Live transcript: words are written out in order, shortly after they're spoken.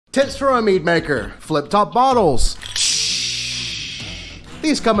Tips for a mead maker. Flip top bottles.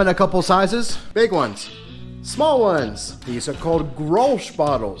 These come in a couple sizes. Big ones, small ones. These are called Grolsch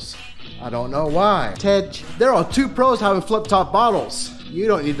bottles. I don't know why. There are two pros to having flip top bottles. You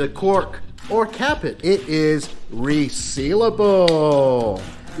don't need to cork or cap it. It is resealable.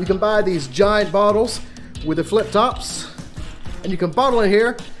 You can buy these giant bottles with the flip tops, and you can bottle in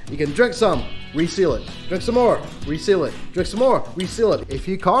here. You can drink some, reseal it. Drink some more, reseal it. Drink some more, reseal it. If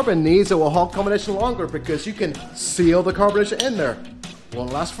you carbon these, it will hold carbonation longer because you can seal the carbonation in there.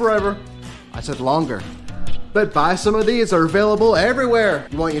 Won't last forever. I said longer. But buy some of these, they're available everywhere.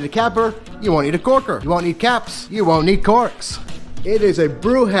 You won't need a capper, you won't need a corker. You won't need caps, you won't need corks. It is a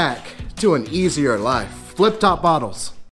brew hack to an easier life. Flip top bottles.